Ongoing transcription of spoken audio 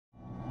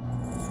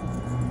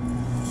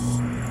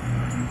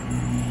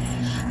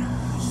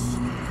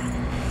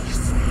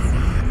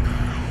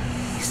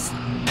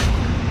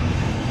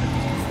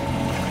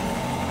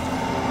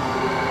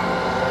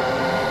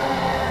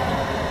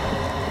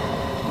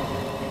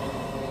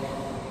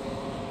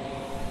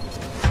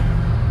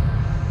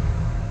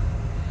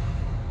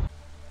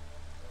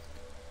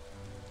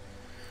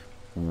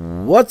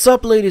What's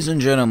up, ladies and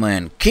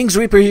gentlemen? King's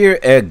Reaper here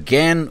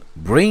again,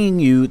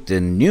 bringing you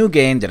the new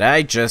game that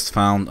I just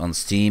found on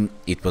Steam.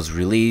 It was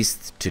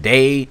released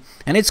today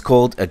and it's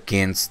called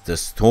Against the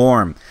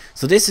Storm.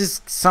 So this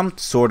is some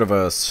sort of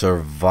a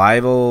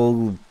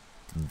survival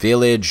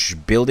village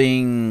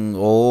building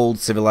old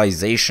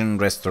civilization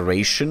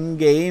restoration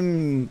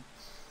game.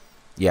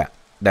 Yeah,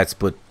 that's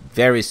put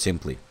very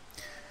simply.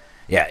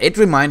 Yeah, it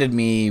reminded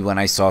me when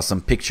I saw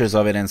some pictures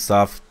of it and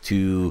stuff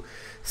to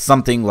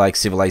something like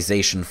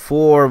Civilization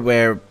 4,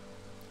 where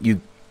you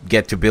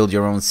get to build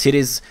your own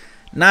cities.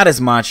 Not as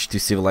much to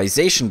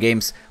Civilization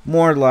games,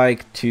 more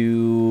like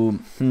to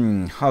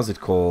how's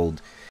it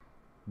called?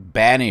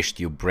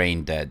 Banished, you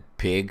brain dead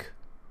pig.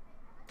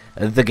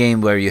 The game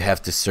where you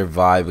have to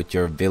survive with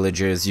your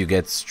villagers. You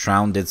get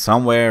stranded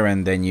somewhere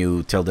and then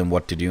you tell them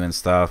what to do and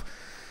stuff.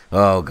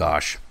 Oh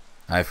gosh,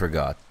 I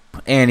forgot.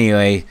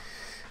 Anyway,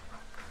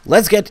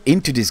 let's get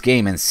into this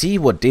game and see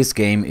what this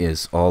game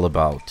is all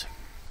about.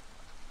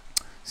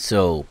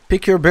 So,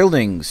 pick your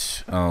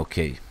buildings.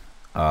 Okay.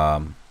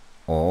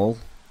 All.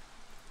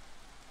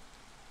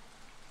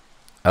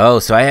 Oh,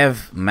 so I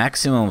have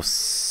maximum of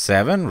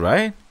 7,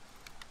 right?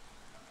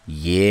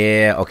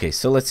 Yeah. Okay,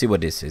 so let's see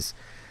what this is.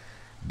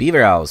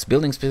 Beaver house.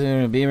 Buildings,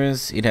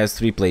 beavers. It has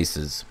 3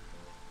 places.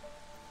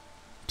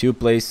 2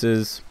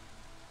 places.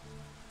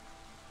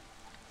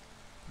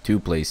 2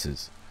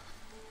 places.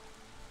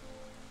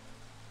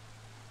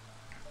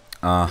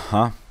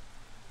 Uh-huh.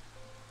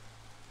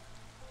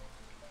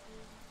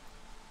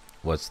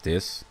 What's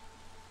this?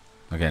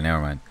 Okay,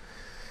 never mind.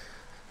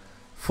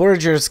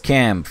 Foragers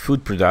camp,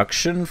 food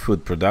production,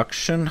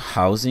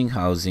 housing.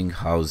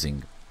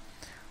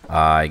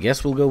 I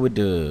guess we'll go with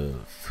the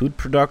food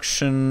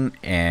production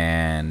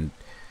and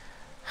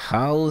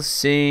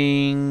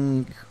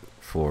housing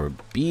for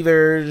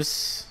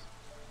beavers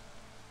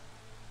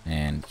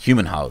and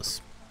human house.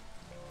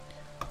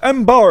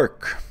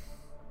 Embark!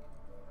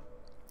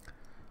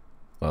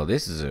 Well,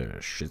 this is a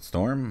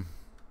shitstorm.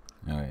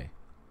 Okay.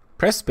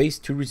 Press space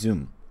to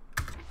resume.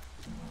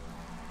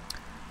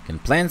 Can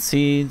plant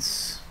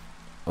seeds.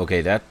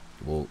 Okay, that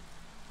will.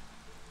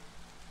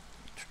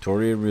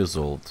 Tutorial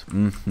result.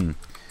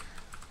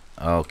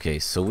 Okay,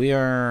 so we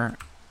are.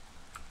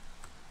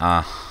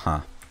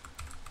 So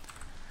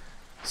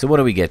what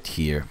do we get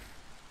here?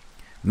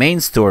 Main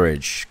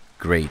storage.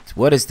 Great.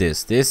 What is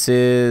this? This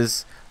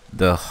is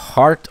the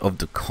heart of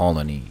the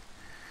colony.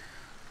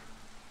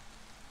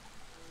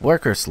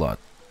 Worker slot.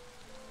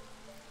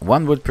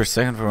 1 wood per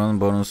second for 1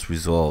 bonus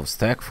resolve.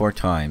 Stack 4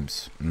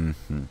 times.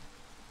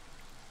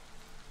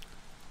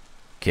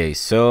 Okay,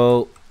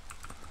 so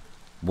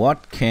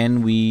what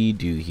can we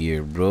do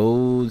here?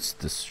 Roads,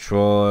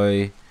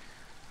 destroy,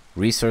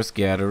 resource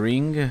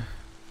gathering.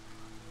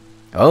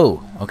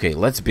 Oh, okay,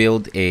 let's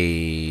build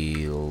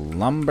a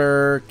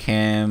lumber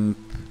camp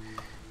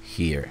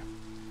here.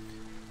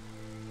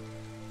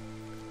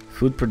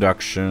 Food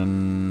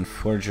production,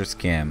 foragers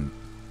camp.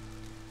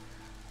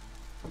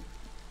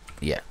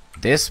 Yeah.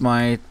 This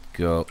might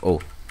go.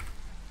 Oh,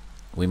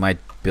 we might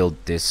build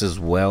this as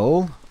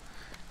well.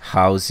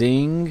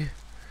 Housing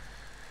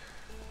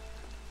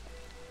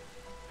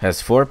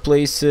has 4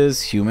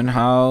 places. Human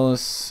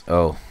house.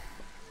 Oh,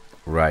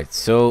 right.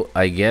 So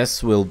I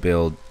guess we'll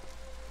build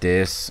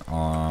this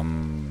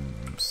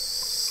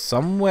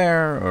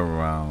somewhere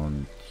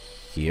around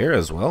here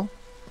as well.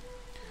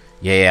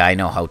 Yeah, I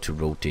know how to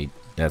rotate.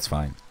 That's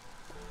fine.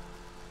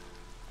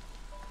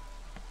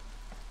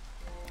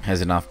 Has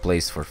enough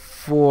place for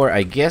 4.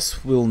 I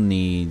guess we'll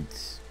need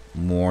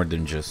more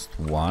than just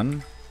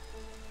 1.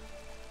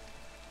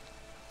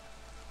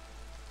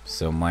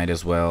 So might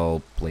as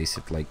well place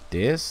it like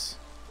this.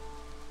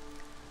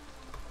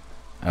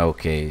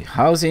 Okay,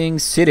 housing,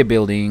 city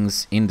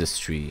buildings,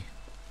 industry.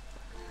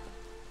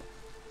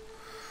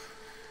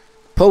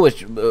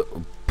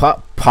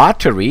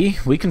 Pottery.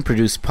 We can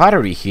produce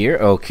pottery here.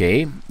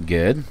 Okay,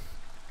 good.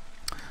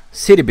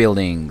 City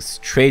buildings,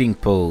 trading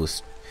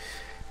post.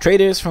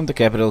 Traders from the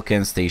capital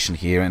can station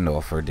here and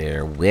offer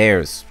their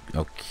wares.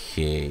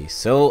 Okay,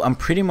 so I'm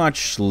pretty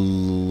much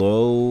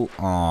low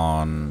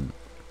on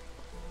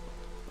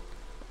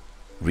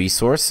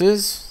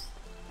resources.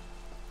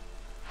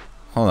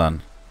 Hold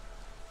on.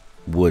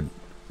 Wood,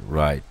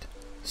 right.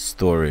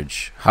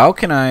 Storage. How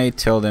can I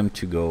tell them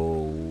to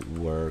go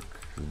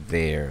work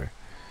there?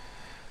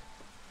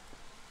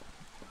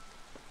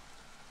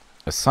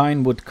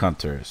 Assign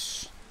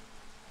woodcutters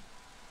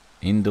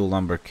in the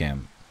lumber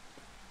camp.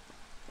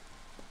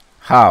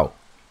 How?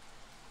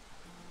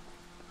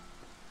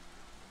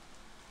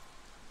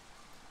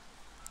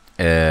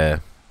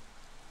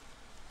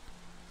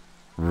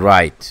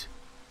 Right.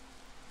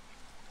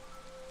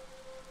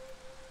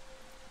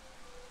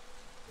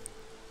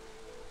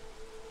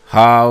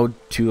 How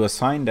to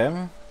assign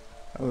them?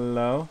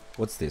 Hello?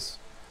 What's this?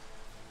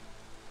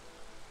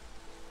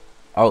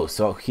 Oh,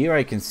 so here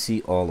I can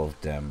see all of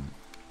them.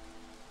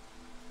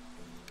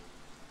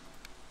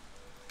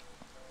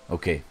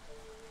 Okay.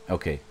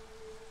 Okay.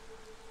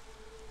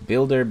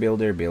 Builder.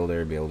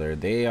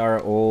 They are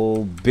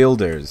all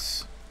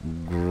builders.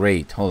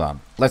 Great. Hold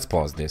on. Let's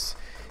pause this.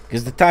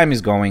 Because the time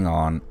is going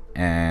on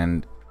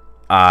and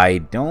I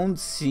don't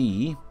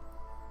see...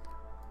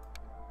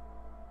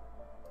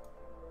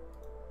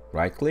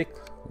 Right click,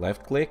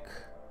 left click.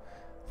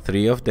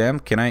 3 of them.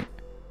 Can I...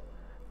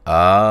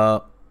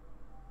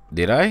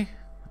 Did I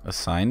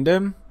assign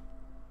them?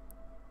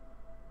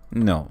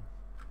 No.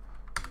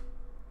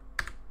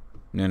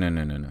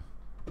 No.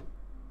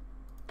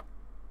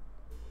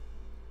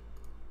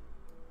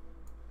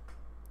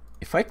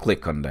 If I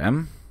click on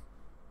them...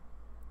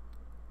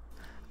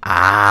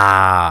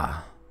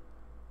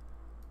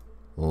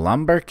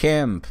 Lumber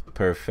camp.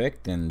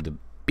 Perfect. And the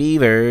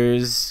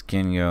beavers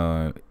can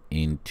go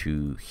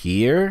into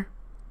here.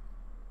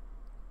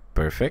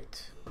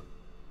 Perfect.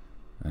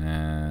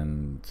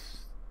 And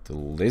the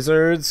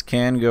lizards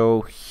can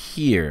go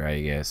here,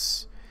 I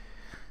guess.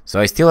 So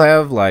I still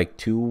have like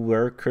 2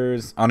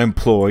 workers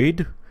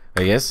unemployed,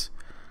 I guess.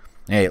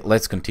 Hey,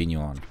 let's continue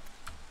on.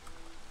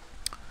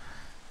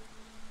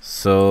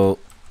 So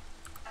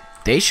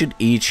they should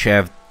each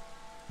have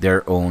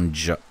their own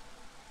job.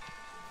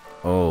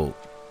 Oh,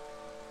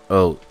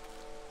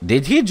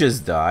 did he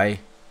just die?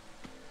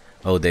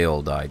 Oh, they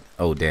all died.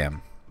 Oh,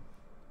 damn.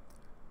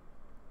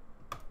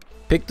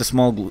 Pick the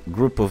small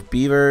group of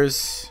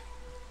beavers.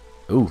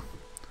 Ooh,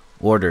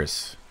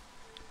 orders.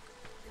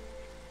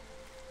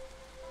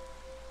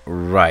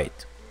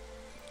 Right.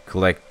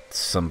 Collect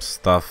some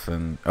stuff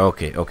and...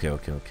 Okay.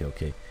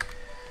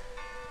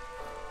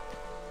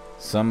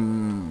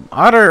 Some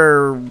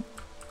other...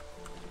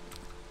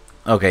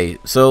 Okay,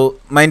 so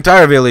my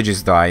entire village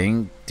is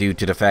dying due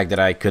to the fact that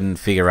I couldn't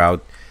figure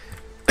out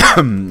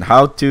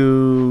how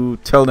to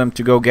tell them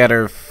to go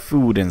gather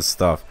food and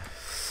stuff.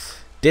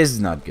 This is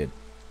not good.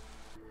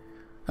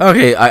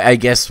 Okay, I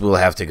guess we'll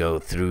have to go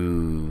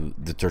through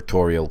the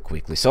tutorial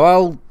quickly. So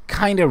I'll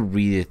kind of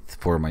read it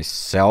for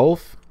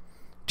myself,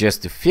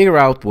 just to figure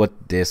out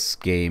what this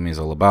game is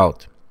all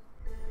about.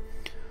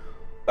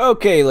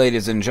 Okay,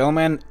 ladies and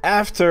gentlemen,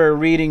 after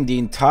reading the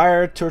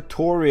entire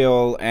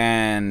tutorial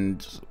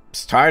and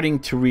starting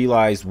to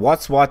realize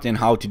what's what and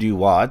how to do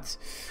what,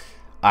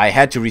 I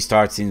had to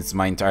restart since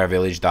my entire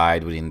village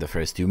died within the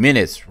first 2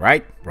 minutes,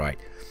 right? Right.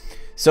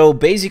 So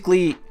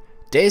basically,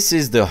 this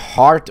is the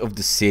heart of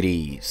the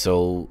city.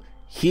 So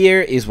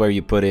here is where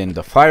you put in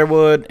the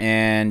firewood,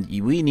 and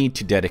we need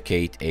to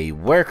dedicate a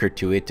worker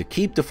to it to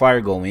keep the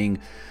fire going,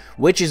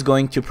 which is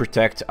going to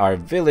protect our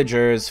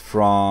villagers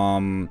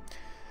from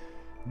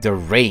the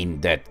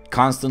rain that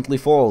constantly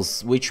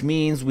falls, which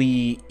means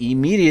we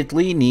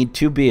immediately need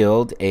to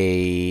build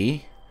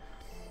a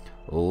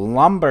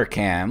lumber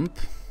camp.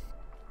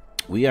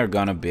 We are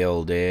gonna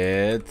build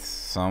it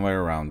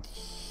somewhere around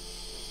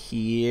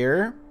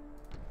here.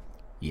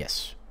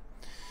 Yes.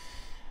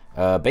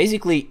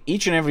 Basically,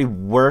 each and every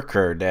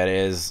worker that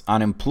is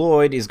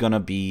unemployed is gonna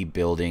be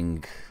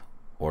building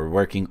or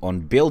working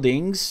on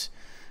buildings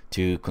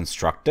to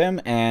construct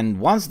them, and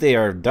once they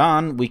are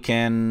done, we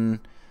can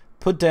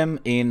put them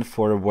in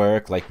for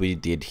work like we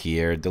did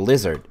here, the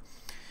lizard.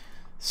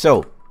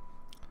 So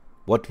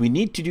what we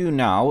need to do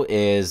now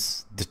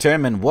is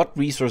determine what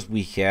resource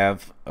we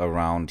have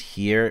around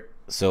here.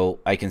 So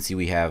I can see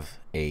we have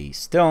a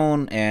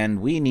stone,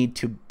 and we need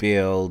to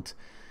build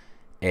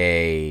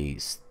a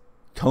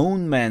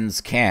stoneman's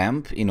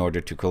camp in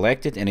order to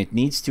collect it, and it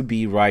needs to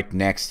be right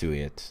next to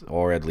it,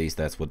 or at least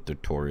that's what the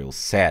tutorial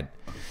said.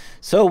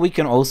 So we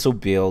can also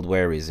build,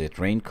 where is it,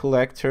 rain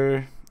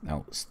collector?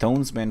 No,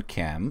 stonesman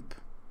camp.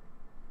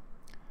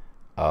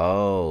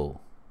 Oh,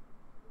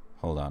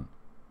 hold on.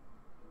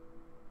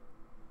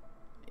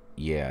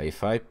 Yeah,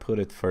 if I put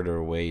it further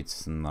away,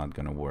 it's not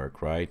gonna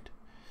work, right?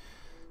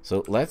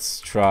 So let's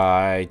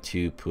try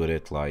to put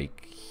it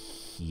like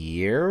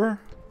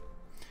here.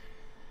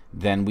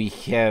 Then we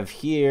have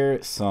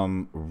here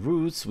some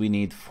roots. We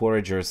need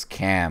forager's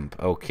camp.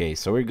 Okay,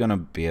 so we're gonna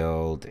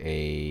build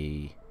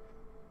a...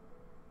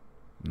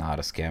 not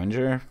a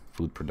scavenger,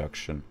 food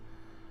production.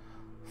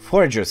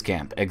 Forager's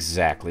camp,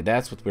 exactly.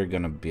 That's what we're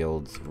gonna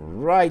build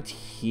right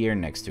here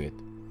next to it.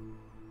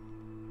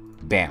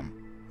 Bam.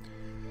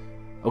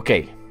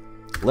 Okay,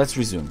 let's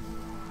resume.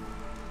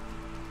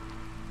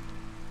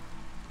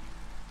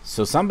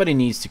 So somebody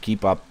needs to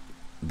keep up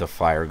the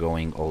fire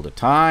going all the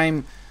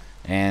time,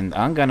 and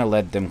I'm gonna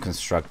let them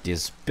construct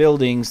these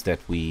buildings that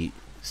we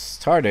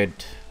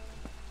started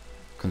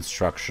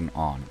construction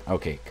on.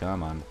 Okay,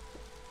 come on.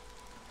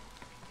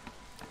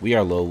 We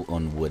are low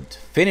on wood.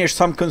 Finish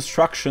some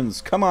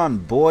constructions. Come on,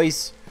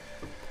 boys.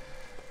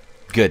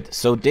 Good.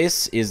 So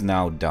this is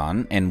now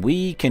done, and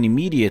we can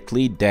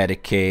immediately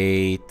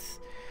dedicate,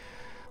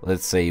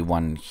 let's say,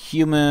 1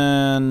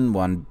 human,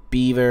 1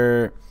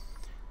 beaver.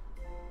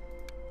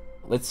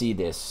 Let's see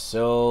this.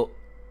 So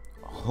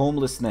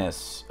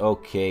homelessness.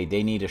 Okay,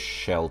 they need a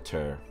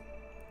shelter.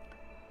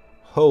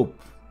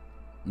 Hope.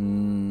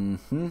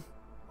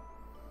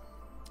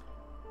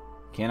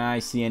 Can I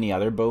see any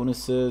other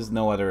bonuses?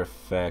 No other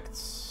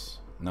effects.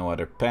 No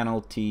other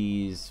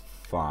penalties.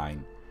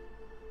 Fine.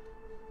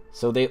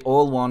 So they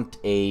all want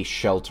a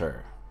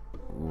shelter.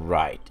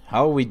 Right.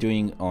 How are we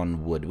doing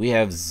on wood? We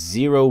have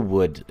 0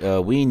 wood.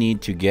 We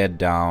need to get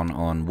down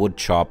on wood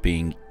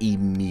chopping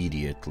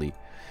immediately.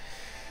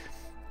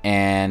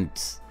 And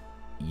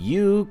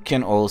you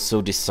can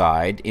also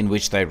decide in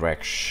which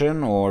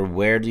direction or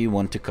where do you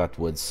want to cut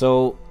wood.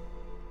 So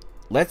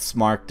let's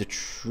mark the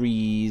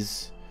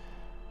trees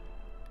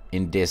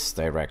in this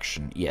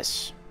direction.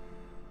 Yes.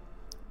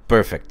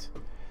 Perfect.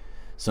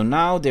 So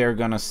now they're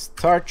gonna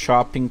start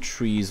chopping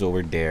trees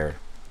over there.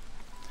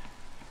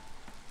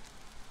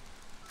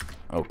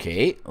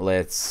 Okay,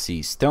 let's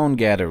see. Stone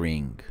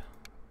gathering.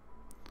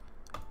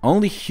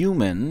 Only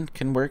human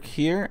can work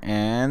here,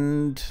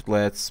 and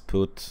let's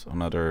put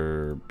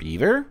another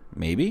beaver,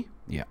 maybe?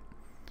 Yeah.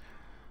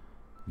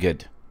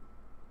 Good.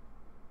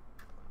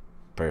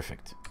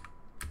 Perfect.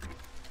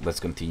 Let's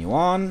continue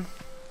on.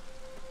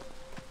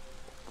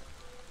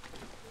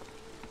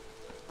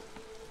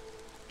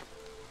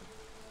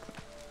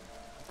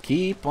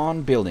 Keep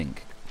on building.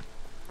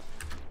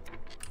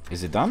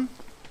 Is it done?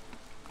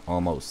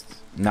 Almost.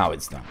 Now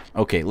it's done.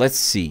 Okay, let's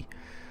see.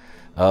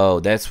 Oh,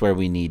 that's where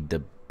we need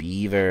the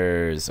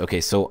beavers.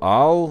 Okay, so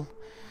I'll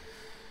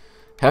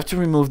have to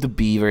remove the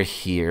beaver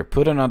here,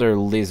 put another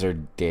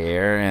lizard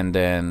there, and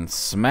then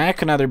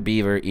smack another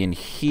beaver in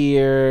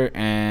here,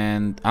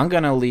 and I'm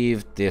gonna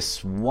leave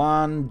this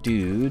one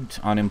dude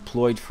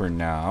unemployed for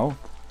now,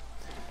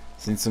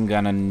 since I'm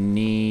gonna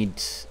need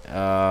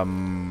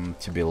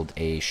to build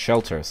a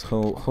shelter.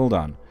 So hold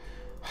on.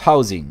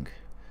 Housing.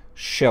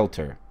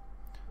 Shelter.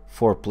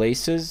 4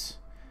 places.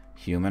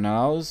 Human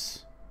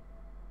house.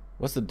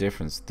 What's the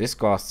difference? This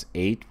costs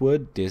 8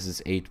 wood. This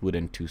is 8 wood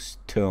and 2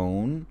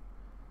 stone.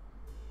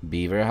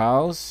 Beaver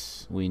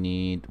house. We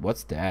need...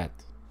 What's that?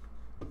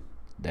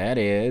 That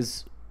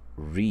is...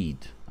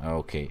 reed.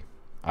 Okay.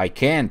 I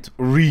can't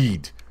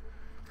read.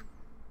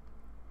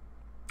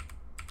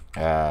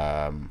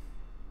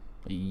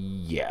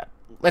 Yeah.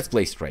 Let's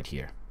place it right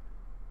here.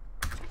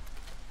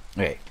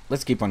 Okay.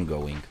 Let's keep on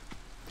going.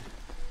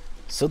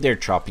 So they're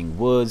chopping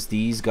woods.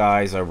 These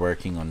guys are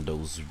working on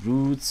those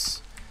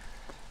roots.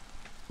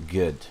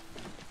 Good.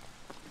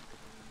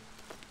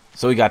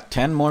 So we got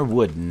 10 more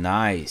wood.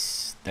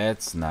 Nice.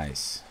 That's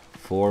nice.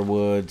 4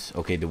 wood.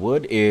 Okay, the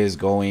wood is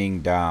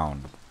going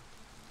down.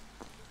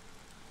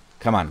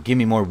 Come on, give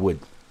me more wood.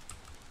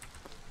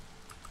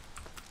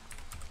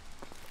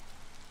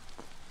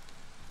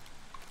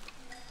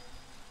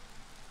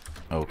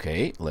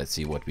 Okay, let's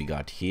see what we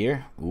got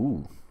here.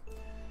 Ooh.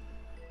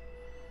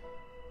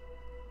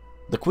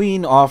 The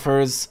Queen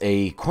offers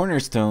a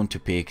cornerstone to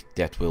pick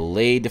that will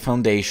lay the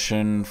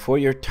foundation for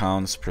your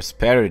town's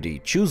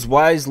prosperity. Choose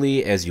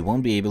wisely, as you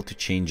won't be able to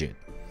change it.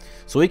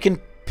 So we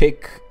can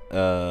pick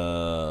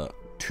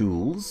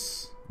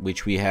tools,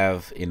 which we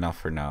have enough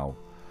for now.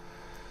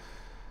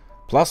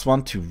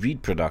 +1 to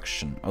reed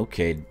production.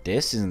 Okay,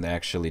 this isn't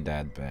actually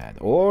that bad.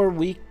 Or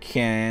we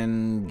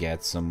can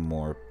get some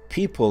more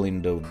people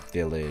in the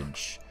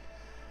village.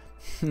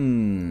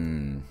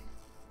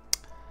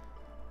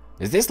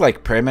 Is this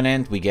like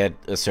permanent? We get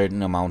a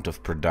certain amount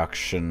of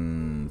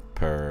production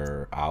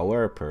per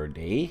hour, per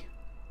day?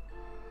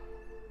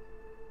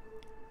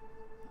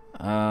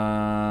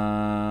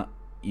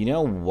 You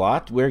know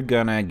what? We're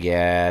gonna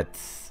get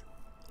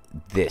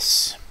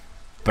this.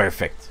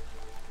 Perfect.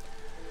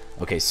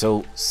 Okay,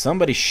 so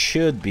somebody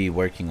should be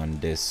working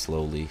on this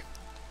slowly.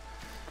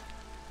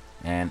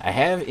 And I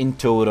have in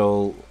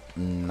total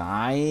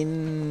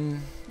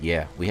 9...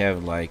 Yeah, we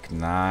have like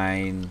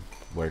 9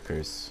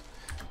 workers.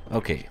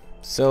 Okay.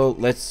 So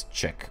let's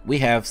check. We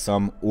have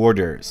some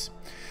orders.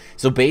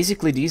 So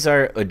basically these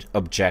are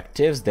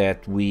objectives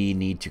that we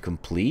need to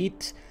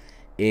complete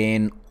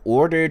in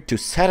order to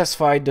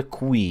satisfy the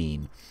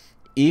Queen.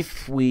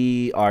 If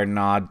we are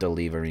not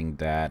delivering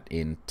that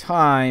in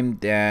time,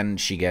 then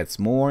she gets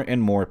more and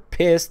more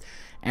pissed,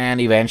 and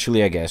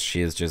eventually I guess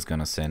she is just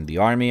gonna send the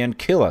army and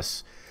kill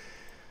us.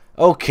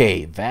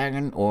 Okay,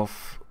 wagon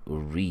of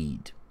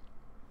reed.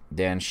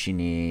 Then she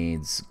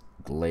needs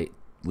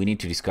we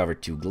need to discover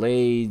 2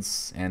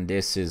 glades, and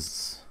this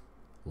is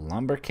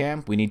lumber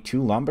camp. We need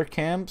 2 lumber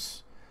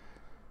camps,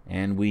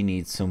 and we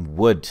need some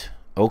wood.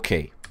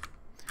 Okay,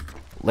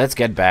 let's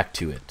get back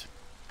to it.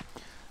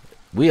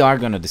 We are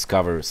gonna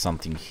discover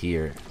something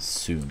here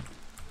soon.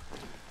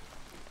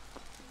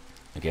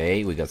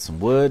 Okay, we got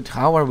some wood.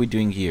 How are we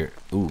doing here?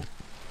 Ooh,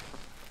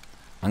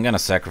 I'm gonna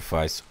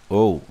sacrifice.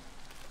 Oh,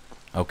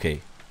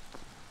 okay.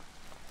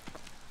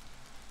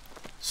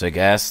 So I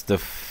guess the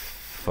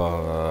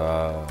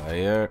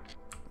fire,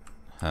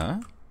 huh?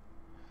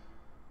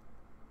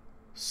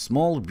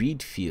 Small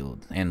reed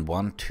field and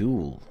 1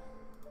 tool.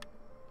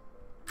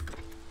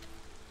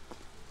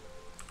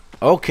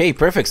 Okay,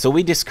 perfect. So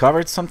we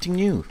discovered something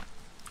new.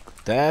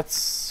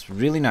 That's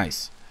really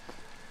nice.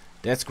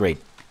 That's great.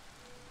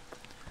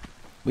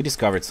 We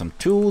discovered some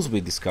tools.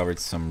 We discovered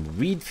some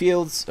reed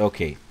fields.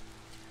 Okay.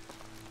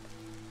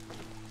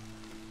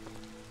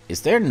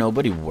 Is there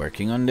nobody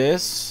working on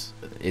this?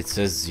 It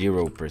says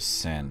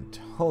 0%.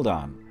 Hold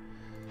on.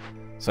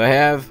 So I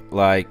have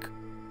like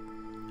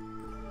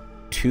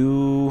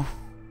 2,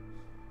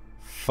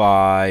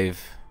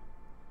 5,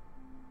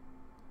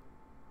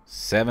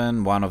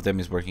 7. One of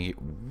them is working here.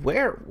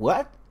 Where?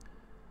 What?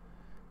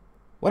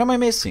 What am I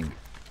missing?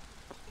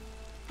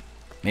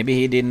 Maybe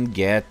he didn't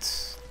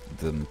get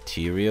the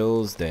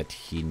materials that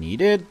he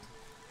needed?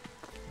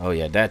 Oh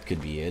yeah, that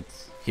could be it.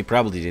 He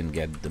probably didn't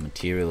get the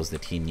materials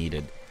that he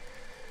needed.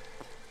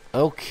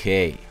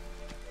 Okay.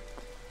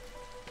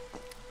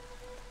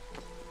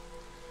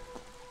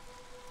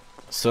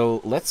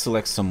 So let's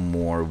select some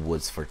more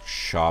woods for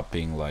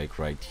chopping, like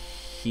right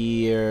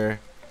here.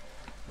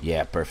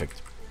 Yeah,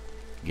 perfect.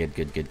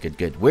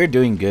 Good. We're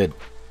doing good.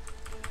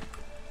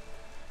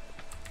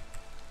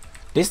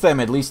 This time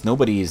at least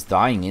nobody is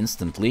dying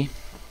instantly,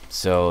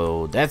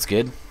 so that's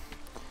good.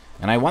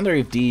 And I wonder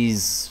if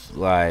these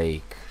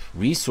like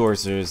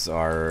resources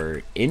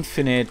are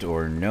infinite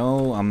or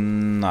no.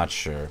 I'm not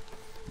sure.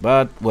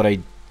 But what I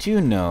do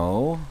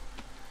know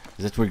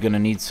is that we're gonna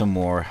need some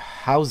more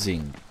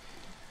housing.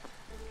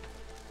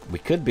 We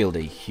could build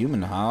a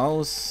human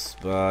house,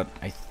 but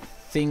I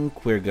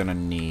think we're gonna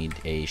need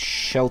a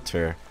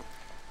shelter.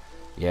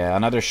 Yeah,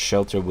 another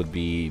shelter would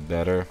be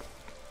better,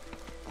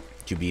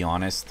 to be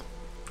honest.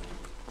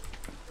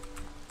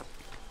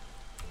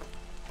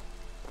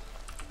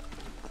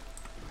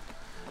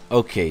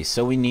 Okay,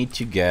 so we need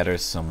to gather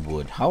some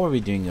wood. How are we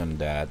doing on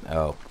that?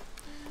 Oh,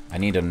 I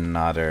need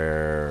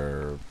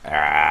another...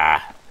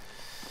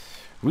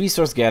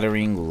 resource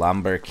gathering,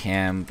 lumber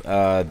camp.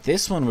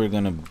 This one we're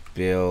gonna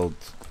build...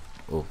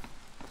 Oh,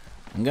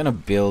 I'm gonna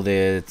build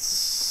it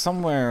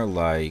somewhere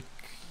like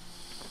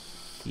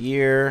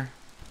here.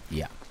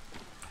 Yeah,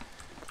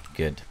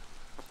 good.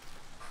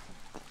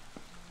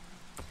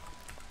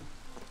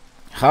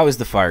 How is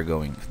the fire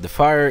going? The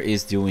fire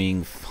is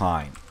doing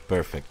fine.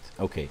 Perfect.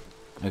 Okay.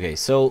 Okay,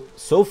 so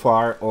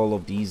far all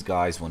of these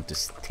guys want to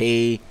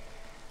stay.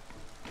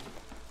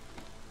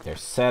 They're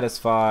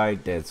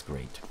satisfied. That's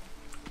great.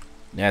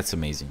 That's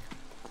amazing.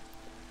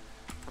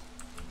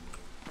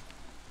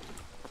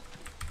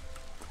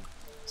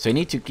 So I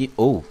need to keep...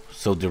 Oh,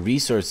 so the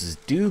resources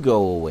do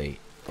go away.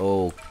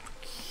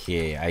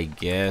 Okay, I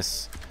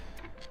guess...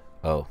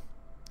 Oh,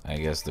 I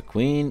guess the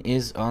queen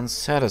is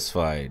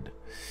unsatisfied.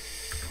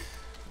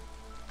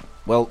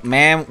 Well,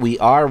 ma'am, we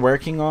are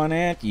working on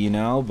it, you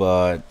know,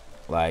 but...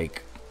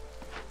 Like,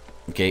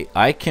 okay,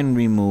 I can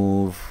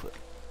remove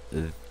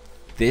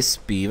this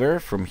beaver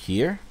from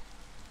here.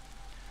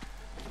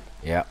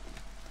 Yeah.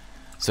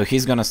 So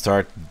he's gonna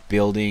start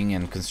building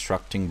and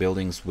constructing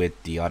buildings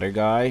with the other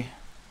guy.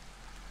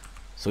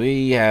 So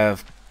we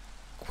have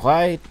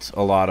quite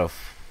a lot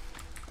of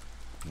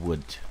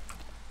wood.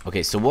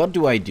 Okay, so what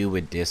do I do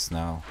with this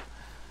now?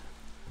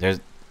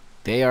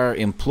 They are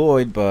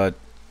employed, but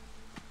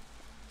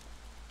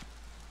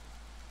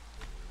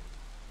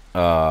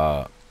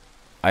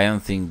I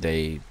don't think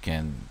they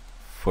can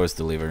force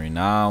delivery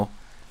now.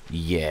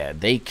 Yeah,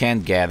 they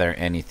can't gather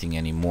anything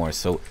anymore.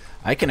 So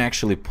I can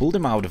actually pull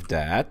them out of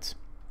that.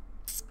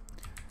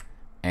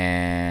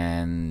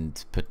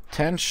 And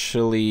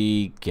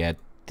potentially get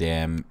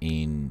them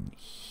in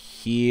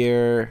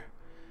here.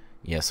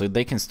 Yeah, so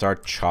they can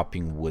start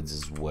chopping woods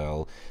as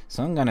well.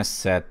 So I'm gonna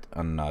set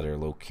another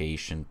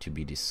location to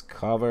be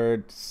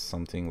discovered.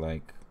 Something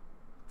like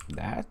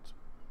that.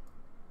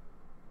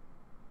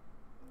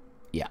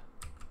 Yeah.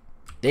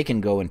 They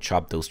can go and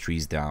chop those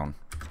trees down.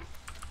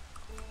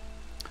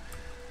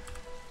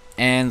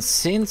 And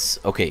since...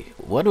 Okay,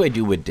 what do I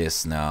do with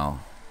this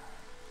now?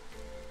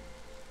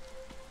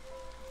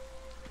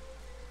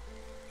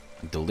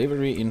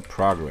 Delivery in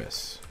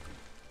progress.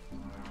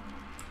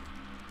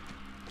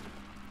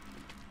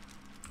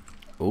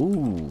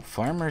 Ooh,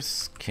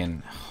 farmers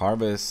can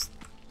harvest...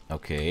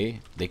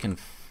 Okay, they can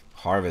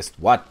harvest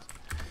what?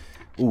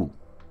 Ooh,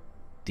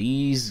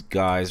 these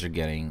guys are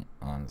getting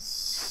on...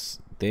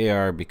 They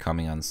are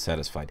becoming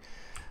unsatisfied.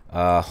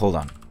 Hold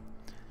on.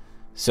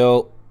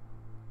 So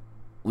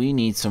we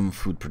need some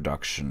food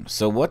production.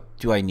 So what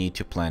do I need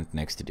to plant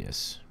next to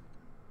this?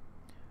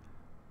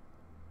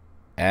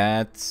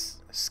 At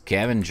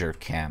scavenger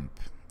camp.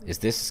 Is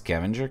this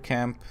scavenger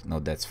camp? No,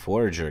 that's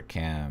forager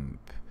camp.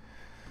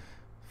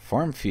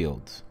 Farm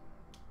field.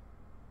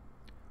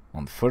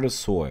 On fertile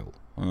soil.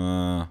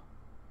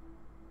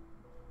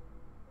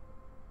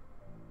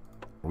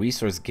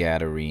 Resource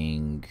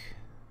gathering.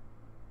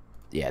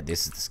 Yeah,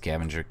 this is the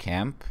scavenger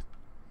camp.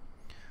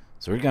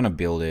 So we're gonna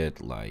build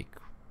it like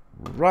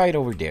right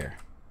over there.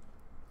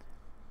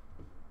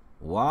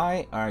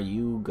 Why are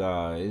you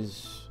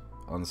guys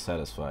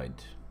unsatisfied?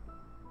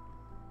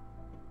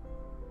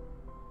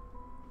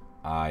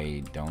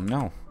 I don't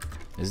know.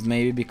 Is it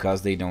maybe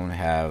because they don't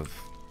have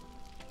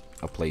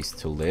a place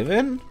to live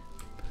in?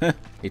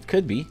 It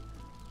could be.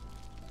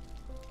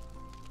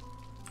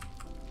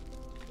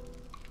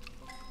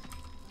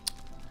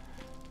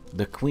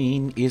 The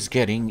queen is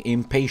getting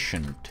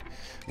impatient.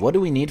 What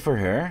do we need for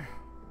her?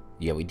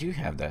 Yeah, we do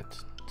have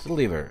that.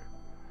 Deliver.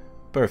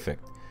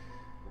 Perfect.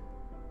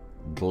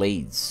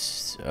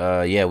 Glades.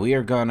 Yeah, we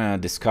are gonna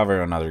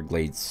discover another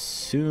glade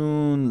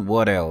soon.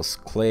 What else?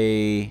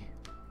 Clay.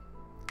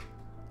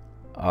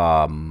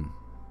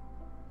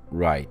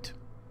 Right.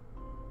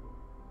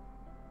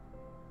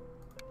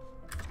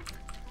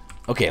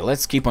 Okay,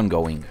 let's keep on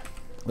going.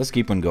 Let's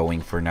keep on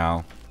going for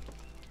now.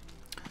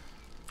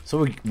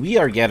 So we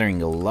are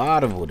gathering a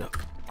lot of wood.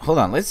 Hold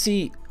on, let's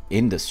see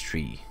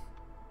industry.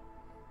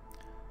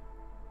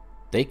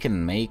 They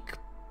can make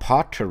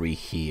pottery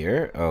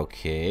here.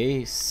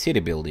 Okay, city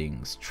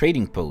buildings,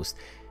 trading post.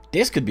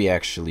 This could be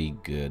actually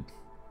good.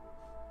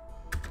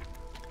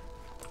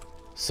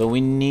 So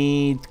we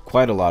need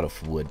quite a lot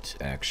of wood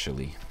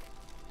actually.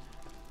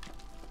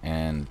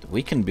 And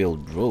we can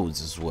build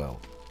roads as well.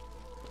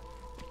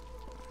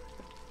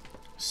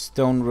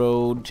 Stone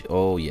road.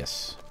 Oh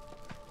yes.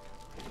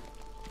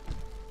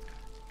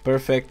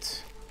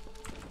 Perfect.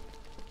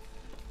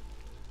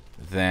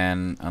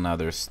 Then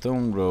another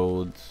stone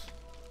road.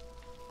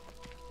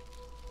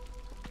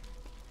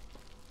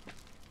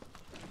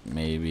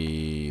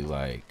 Maybe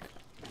like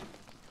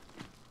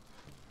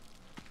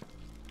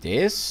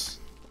this.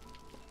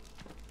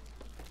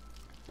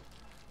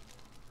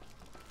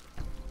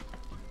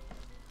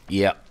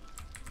 Yeah.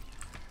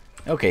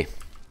 Okay.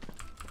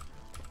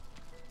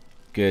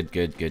 Good,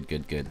 good, good,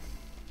 good, good.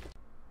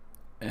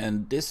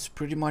 And this is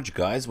pretty much,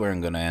 guys, where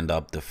I'm gonna end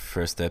up the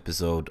first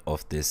episode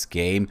of this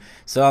game.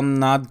 So I'm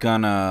not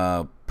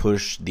gonna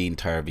push the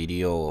entire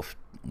video of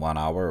 1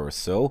 hour or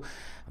so,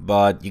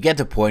 but you get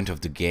the point of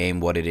the game,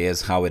 what it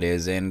is, how it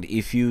is. And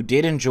if you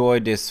did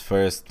enjoy this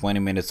first 20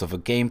 minutes of a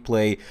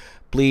gameplay,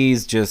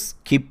 please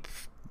just keep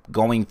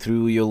going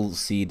through. You'll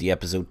see the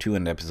episode 2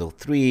 and episode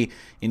 3,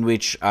 in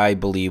which I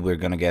believe we're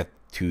gonna get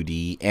to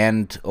the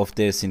end of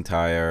this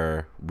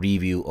entire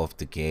review of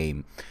the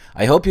game.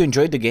 I hope you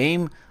enjoyed the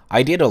game.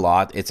 I did a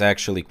lot. It's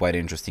actually quite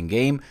an interesting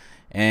game.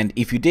 And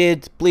if you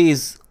did,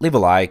 please leave a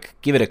like,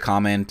 give it a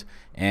comment,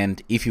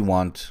 and if you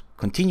want,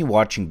 continue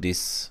watching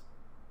this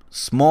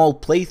small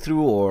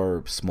playthrough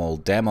or small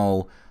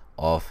demo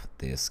of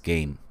this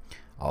game.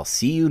 I'll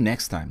see you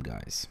next time,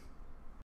 guys.